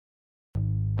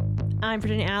I'm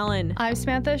Virginia Allen. I'm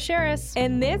Samantha Sherris.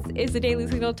 And this is the Daily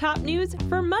Signal Top News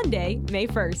for Monday, May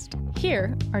 1st.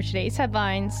 Here are today's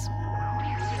headlines.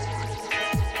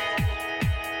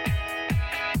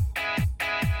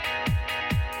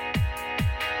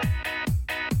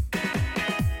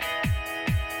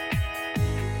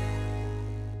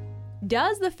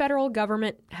 Does the federal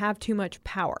government have too much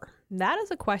power? That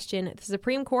is a question the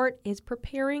Supreme Court is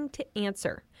preparing to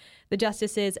answer. The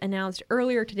justices announced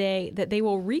earlier today that they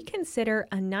will reconsider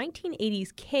a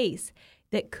 1980s case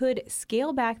that could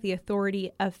scale back the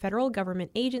authority of federal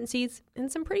government agencies in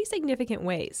some pretty significant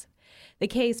ways. The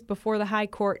case before the High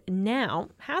Court now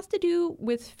has to do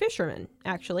with fishermen,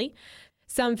 actually.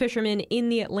 Some fishermen in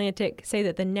the Atlantic say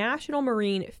that the National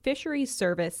Marine Fisheries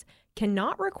Service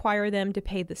cannot require them to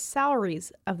pay the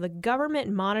salaries of the government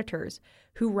monitors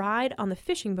who ride on the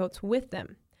fishing boats with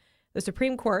them. The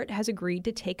Supreme Court has agreed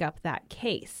to take up that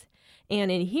case.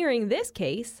 And in hearing this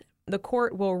case, the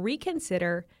court will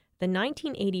reconsider the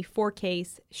 1984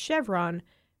 case Chevron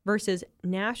versus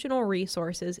National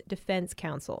Resources Defense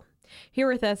Council. Here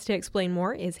with us to explain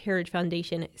more is Heritage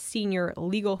Foundation Senior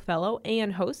Legal Fellow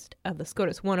and host of the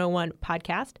SCOTUS 101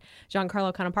 podcast,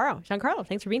 Giancarlo Canaparo. Giancarlo,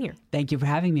 thanks for being here. Thank you for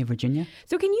having me, Virginia.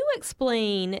 So can you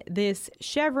explain this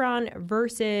Chevron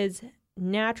versus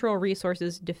Natural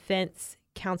Resources Defense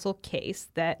Council case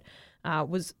that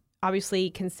was obviously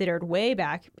considered way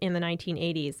back in the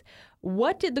 1980s?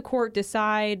 What did the court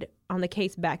decide on the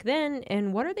case back then,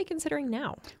 and what are they considering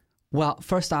now? Well,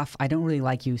 first off, I don't really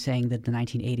like you saying that the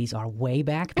 1980s are way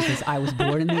back because I was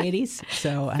born in the 80s,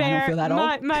 so and I don't feel that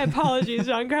old. My apologies,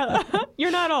 Giancarlo.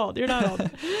 You're not old. You're not old.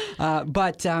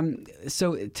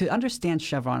 So to understand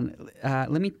Chevron,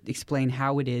 let me explain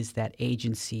how it is that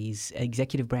agencies,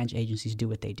 executive branch agencies, do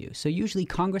what they do. So usually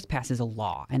Congress passes a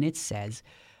law, and it says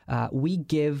we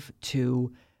give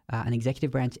to an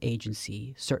executive branch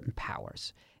agency certain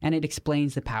powers. And it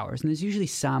explains the powers. And there's usually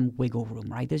some wiggle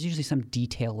room, right? There's usually some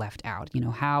detail left out. You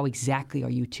know, how exactly are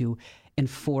you to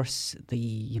enforce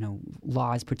the,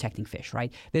 laws protecting fish,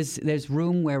 right? There's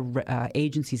room where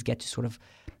agencies get to sort of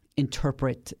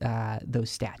interpret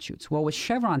those statutes. Well, what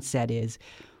Chevron said is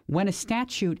when a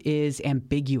statute is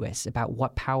ambiguous about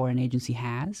what power an agency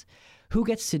has, who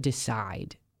gets to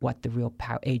decide what the real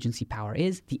agency power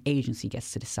is? The agency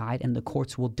gets to decide, and the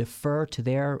courts will defer to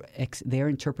their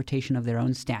interpretation of their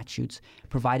own statutes,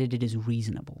 provided it is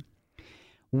reasonable.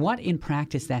 What in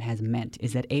practice that has meant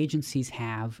is that agencies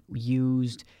have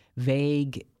used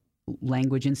vague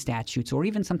language in statutes, or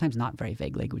even sometimes not very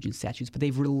vague language in statutes, but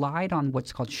they've relied on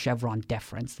what's called Chevron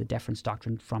deference, the deference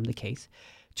doctrine from the case,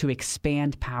 to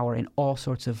expand power in all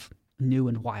sorts of new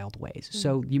and wild ways. Mm-hmm.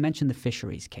 So you mentioned the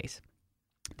fisheries case.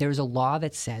 There's a law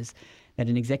that says that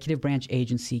an executive branch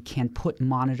agency can put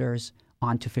monitors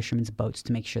onto fishermen's boats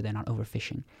to make sure they're not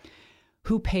overfishing.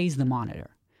 Who pays the monitor?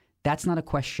 That's not a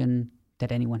question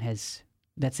that anyone has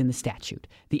that's in the statute.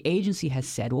 The agency has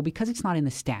said, well, because it's not in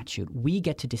the statute, we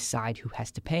get to decide who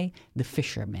has to pay. The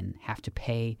fishermen have to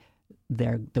pay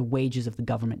the wages of the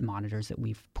government monitors that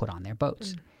we've put on their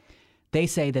boats. They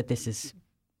say that this is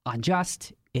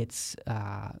unjust. It's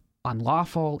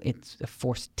unlawful. It's a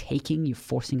forced taking. You're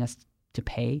forcing us to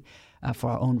pay for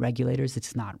our own regulators.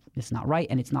 It's not right,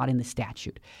 and it's not in the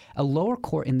statute. A lower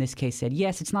court in this case said,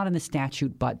 yes, it's not in the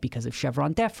statute, but because of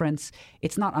Chevron deference,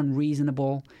 it's not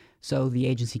unreasonable, so the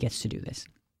agency gets to do this.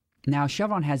 Now,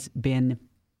 Chevron has been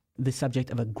the subject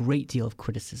of a great deal of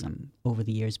criticism over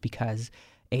the years because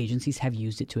agencies have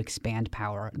used it to expand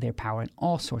their power in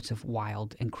all sorts of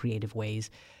wild and creative ways,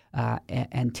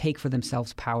 and take for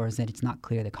themselves powers that it's not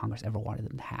clear that Congress ever wanted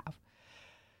them to have.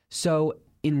 So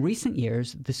in recent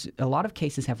years, a lot of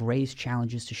cases have raised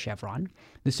challenges to Chevron.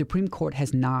 The Supreme Court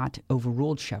has not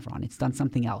overruled Chevron. It's done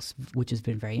something else, which has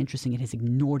been very interesting. It has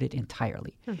ignored it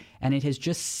entirely. And it has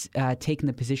just taken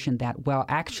the position that, well,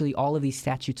 actually all of these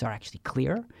statutes are actually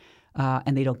clear,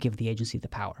 and they don't give the agency the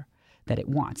power that it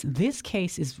wants. This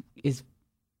case is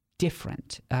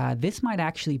different. This might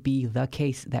actually be the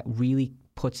case that really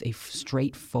puts a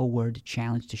straightforward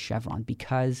challenge to Chevron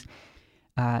because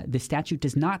the statute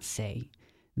does not say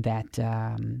that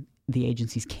the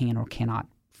agencies can or cannot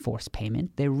force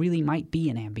payment. There really might be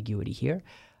an ambiguity here.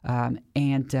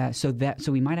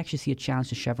 So we might actually see a challenge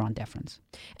to Chevron deference.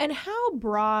 And how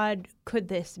broad could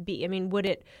this be? I mean, would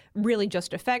it really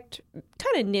just affect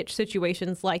kind of niche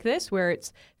situations like this where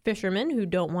it's fishermen who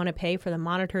don't want to pay for the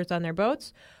monitors on their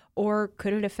boats? Or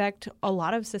could it affect a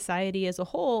lot of society as a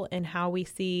whole and how we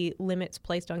see limits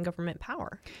placed on government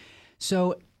power?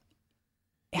 So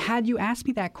had you asked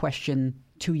me that question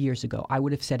 2 years ago, I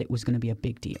would have said it was going to be a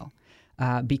big deal.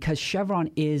 Because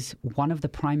Chevron is one of the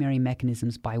primary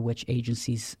mechanisms by which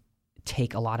agencies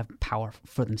take a lot of power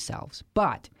for themselves.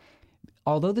 But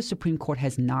although the Supreme Court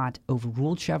has not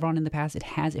overruled Chevron in the past, it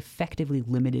has effectively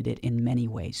limited it in many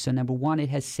ways. So number one, it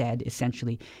has said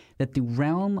essentially that the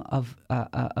realm of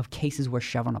cases where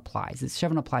Chevron applies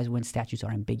when statutes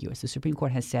are ambiguous. The Supreme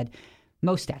Court has said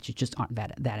most statutes just aren't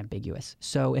that ambiguous.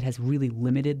 So it has really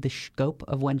limited the scope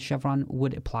of when Chevron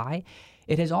would apply.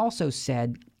 It has also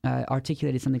said,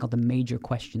 articulated something called the major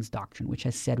questions doctrine, which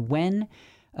has said when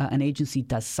an agency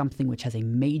does something which has a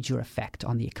major effect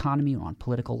on the economy or on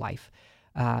political life,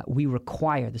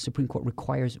 the Supreme Court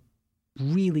requires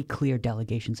really clear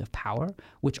delegations of power,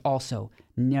 which also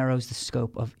narrows the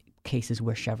scope of cases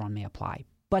where Chevron may apply.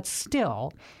 But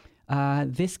still,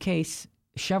 this case,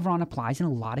 Chevron applies in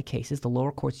a lot of cases. The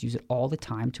lower courts use it all the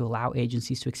time to allow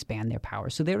agencies to expand their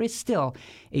powers. So there is still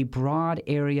a broad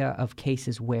area of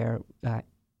cases where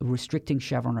restricting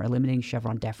Chevron or eliminating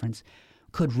Chevron deference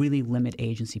could really limit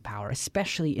agency power,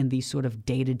 especially in these sort of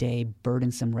day-to-day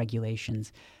burdensome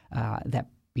regulations that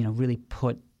really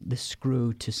put the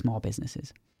screw to small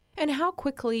businesses. And how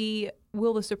quickly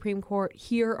will the Supreme Court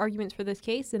hear arguments for this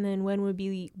case, and then when would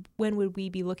we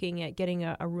be looking at getting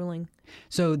a ruling?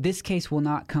 So this case will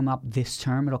not come up this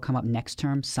term. It'll come up next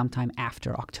term, sometime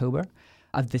after October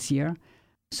of this year.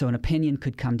 So an opinion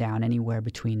could come down anywhere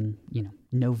between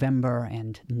November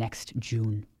and next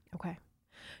June. Okay.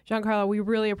 Giancarlo, we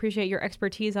really appreciate your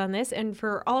expertise on this. And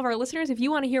for all of our listeners, if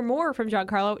you want to hear more from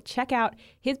Giancarlo, check out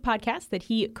his podcast that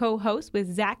he co-hosts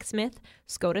with Zach Smith,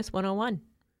 SCOTUS 101.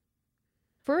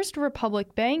 First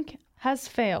Republic Bank has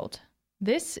failed.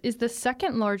 This is the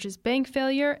second largest bank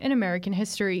failure in American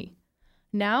history.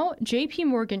 Now, J.P.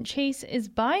 Morgan Chase is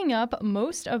buying up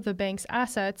most of the bank's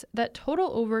assets that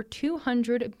total over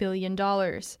 $200 billion.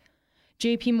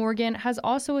 J.P. Morgan has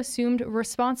also assumed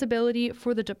responsibility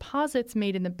for the deposits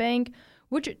made in the bank,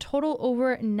 which total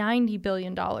over $90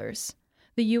 billion.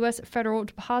 The U.S. Federal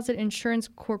Deposit Insurance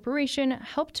Corporation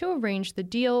helped to arrange the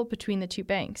deal between the two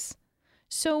banks.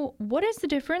 So what is the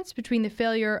difference between the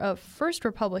failure of First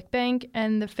Republic Bank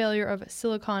and the failure of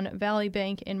Silicon Valley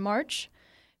Bank in March?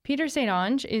 Peter St.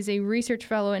 Onge is a research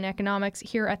fellow in economics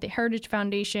here at the Heritage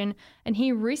Foundation, and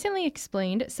he recently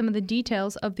explained some of the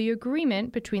details of the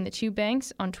agreement between the two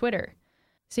banks on Twitter.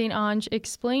 St. Onge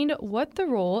explained what the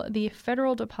role the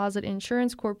Federal Deposit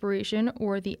Insurance Corporation,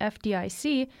 or the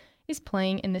FDIC, is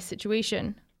playing in this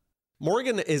situation.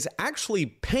 Morgan is actually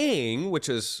paying, which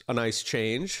is a nice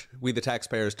change. We, the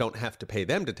taxpayers, don't have to pay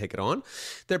them to take it on.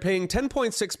 They're paying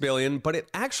 $10.6 billion, but it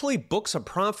actually books a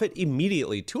profit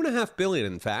immediately, $2.5 billion,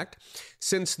 in fact,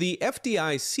 since the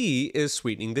FDIC is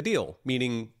sweetening the deal,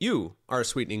 meaning you are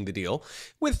sweetening the deal,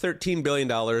 with $13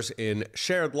 billion in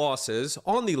shared losses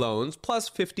on the loans, plus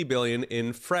 $50 billion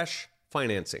in fresh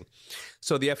financing.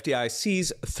 So the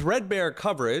FDIC's threadbare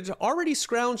coverage, already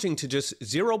scrounging to just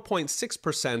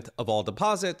 0.6% of all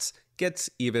deposits, gets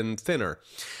even thinner.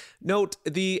 Note,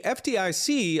 the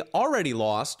FDIC already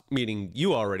lost, meaning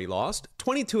you already lost,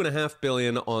 $22.5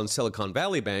 billion on Silicon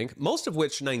Valley Bank, most of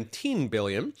which, $19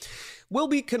 billion, will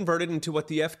be converted into what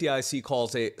the FDIC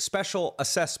calls a special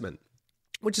assessment,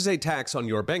 which is a tax on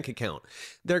your bank account.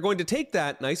 They're going to take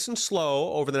that nice and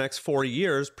slow over the next 4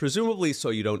 years, presumably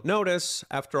so you don't notice.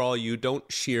 After all, you don't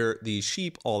shear the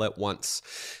sheep all at once.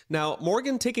 Now,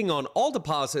 Morgan taking on all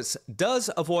deposits does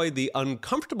avoid the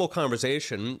uncomfortable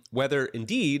conversation whether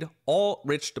indeed all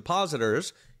rich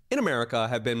depositors in America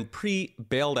have been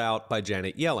pre-bailed out by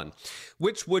Janet Yellen,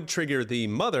 which would trigger the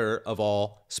mother of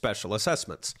all special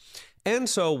assessments. And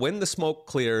so when the smoke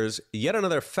clears, yet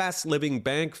another fast-living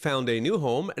bank found a new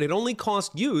home, and it only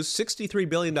cost you $63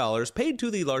 billion paid to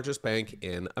the largest bank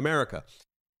in America.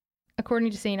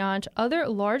 According to St. Onge, other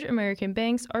large American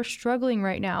banks are struggling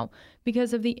right now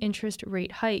because of the interest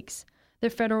rate hikes.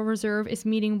 The Federal Reserve is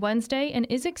meeting Wednesday and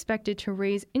is expected to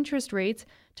raise interest rates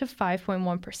to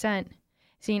 5.1%.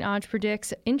 St. Onge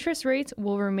predicts interest rates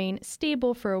will remain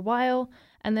stable for a while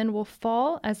and then will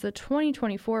fall as the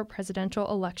 2024 presidential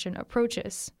election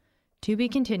approaches. To be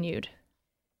continued.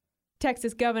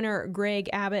 Texas Governor Greg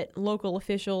Abbott, local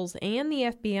officials, and the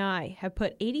FBI have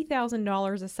put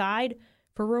 $80,000 aside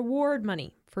for reward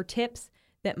money for tips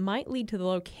that might lead to the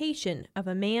location of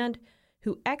a man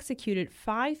who executed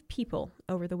 5 people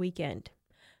over the weekend.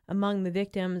 Among the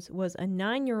victims was a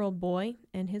 9-year-old boy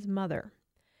and his mother.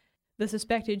 The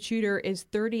suspected shooter is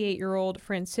 38-year-old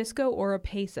Francisco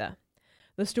Oropesa.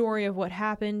 The story of what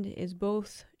happened is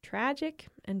both tragic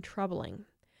and troubling.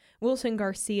 Wilson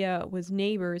Garcia was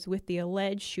neighbors with the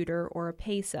alleged shooter,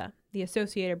 Oropesa. The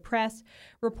Associated Press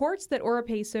reports that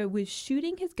Oropesa was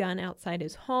shooting his gun outside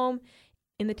his home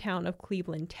in the town of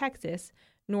Cleveland, Texas,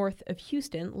 north of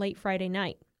Houston, late Friday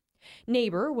night.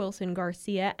 Neighbor Wilson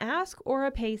Garcia asked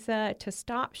Oropesa to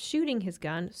stop shooting his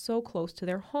gun so close to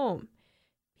their home.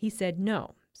 He said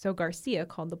no, so Garcia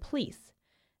called the police.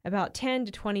 About 10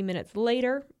 to 20 minutes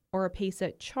later,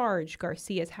 Oropesa charged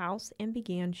Garcia's house and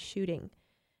began shooting.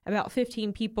 About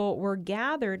 15 people were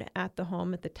gathered at the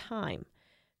home at the time.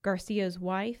 Garcia's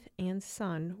wife and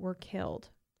son were killed.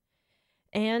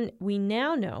 And we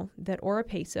now know that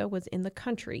Oropesa was in the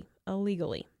country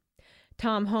illegally.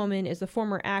 Tom Homan is the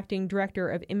former acting director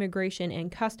of Immigration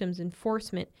and Customs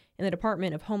Enforcement in the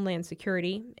Department of Homeland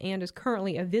Security and is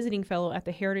currently a visiting fellow at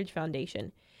the Heritage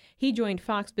Foundation. He joined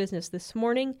Fox Business this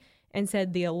morning and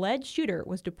said the alleged shooter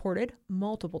was deported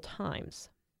multiple times.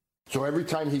 So every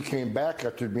time he came back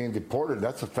after being deported,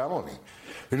 that's a felony.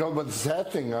 But the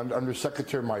sad thing under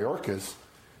Secretary Mayorkas,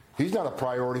 he's not a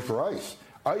priority for ICE.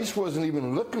 ICE wasn't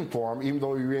even looking for him, even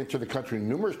though he re-entered the country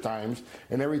numerous times,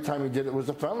 and every time he did it was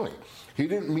a felony. He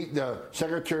didn't meet the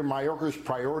Secretary Mayorkas'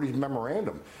 priorities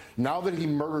memorandum. Now that he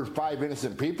murdered 5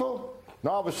 innocent people,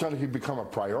 now all of a sudden he'd become a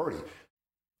priority.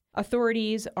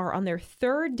 Authorities are on their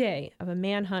third day of a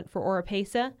manhunt for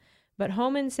Oropesa, but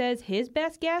Homan says his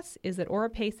best guess is that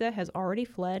Oropesa has already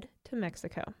fled to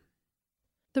Mexico.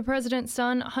 The president's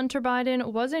son, Hunter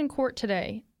Biden, was in court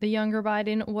today. The younger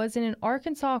Biden was in an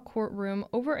Arkansas courtroom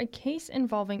over a case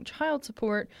involving child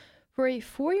support for a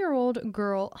 4-year-old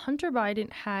girl Hunter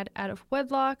Biden had out of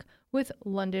wedlock with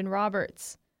London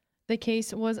Roberts. The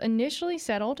case was initially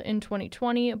settled in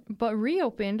 2020, but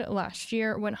reopened last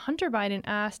year when Hunter Biden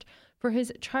asked for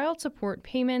his child support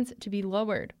payments to be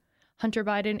lowered. Hunter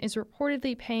Biden is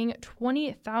reportedly paying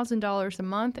 $20,000 a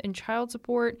month in child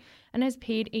support and has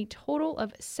paid a total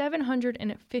of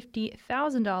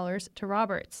 $750,000 to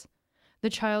Roberts.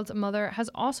 The child's mother has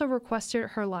also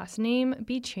requested her last name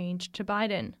be changed to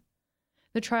Biden.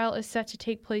 The trial is set to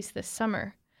take place this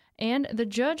summer, and the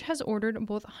judge has ordered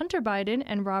both Hunter Biden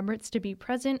and Roberts to be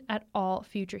present at all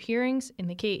future hearings in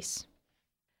the case.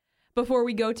 Before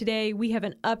we go today, we have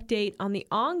an update on the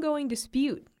ongoing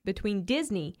dispute between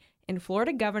Disney and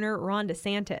Florida Governor Ron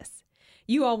DeSantis.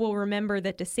 You all will remember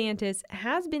that DeSantis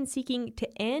has been seeking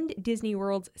to end Disney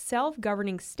World's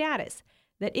self-governing status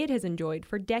that it has enjoyed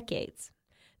for decades.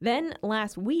 Then,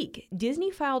 last week,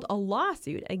 Disney filed a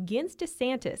lawsuit against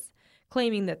DeSantis,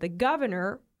 claiming that the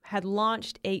governor had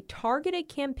launched a targeted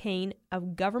campaign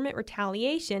of government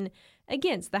retaliation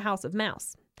against the House of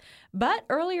Mouse. But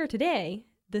earlier today,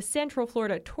 the Central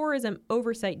Florida Tourism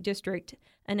Oversight District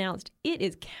announced it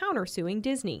is countersuing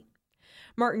Disney.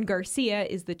 Martin Garcia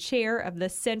is the chair of the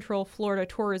Central Florida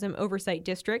Tourism Oversight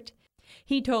District.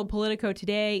 He told Politico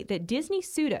today that Disney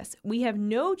sued us. We have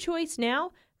no choice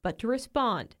now but to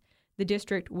respond. The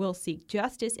district will seek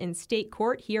justice in state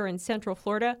court here in Central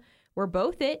Florida, where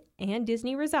both it and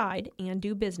Disney reside and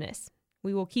do business.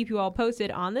 We will keep you all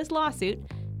posted on this lawsuit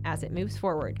as it moves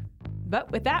forward. But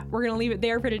with that, we're going to leave it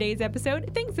there for today's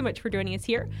episode. Thanks so much for joining us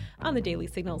here on the Daily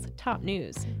Signal's Top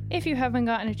News. If you haven't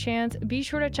gotten a chance, be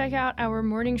sure to check out our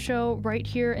morning show right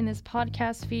here in this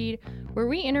podcast feed, where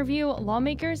we interview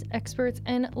lawmakers, experts,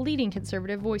 and leading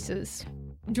conservative voices.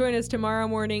 Join us tomorrow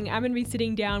morning. I'm going to be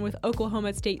sitting down with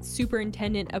Oklahoma State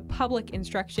Superintendent of Public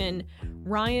Instruction,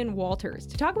 Ryan Walters,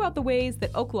 to talk about the ways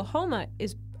that Oklahoma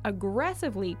is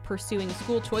aggressively pursuing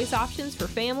school choice options for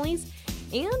families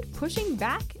and pushing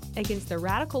back against the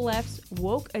radical left's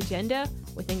woke agenda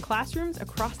within classrooms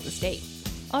across the state.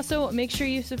 Also, make sure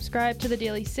you subscribe to the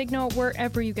Daily Signal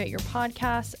wherever you get your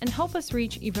podcasts and help us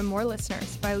reach even more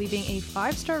listeners by leaving a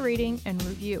 5-star rating and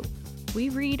review. We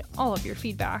read all of your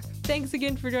feedback. Thanks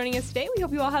again for joining us today. We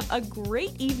hope you all have a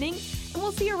great evening, and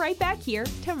we'll see you right back here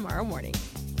tomorrow morning.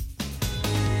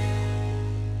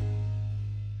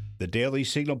 The Daily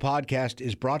Signal podcast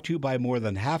is brought to you by more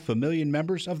than 500,000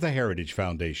 members of the Heritage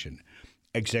Foundation.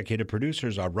 Executive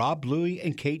producers are Rob Bluey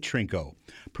and Kate Trinko.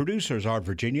 Producers are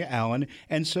Virginia Allen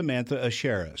and Samantha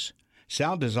Asheris.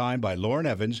 Sound design by Lauren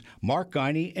Evans, Mark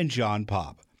Guiney, and John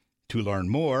Pop. To learn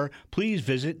more, please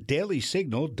visit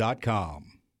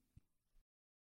dailysignal.com.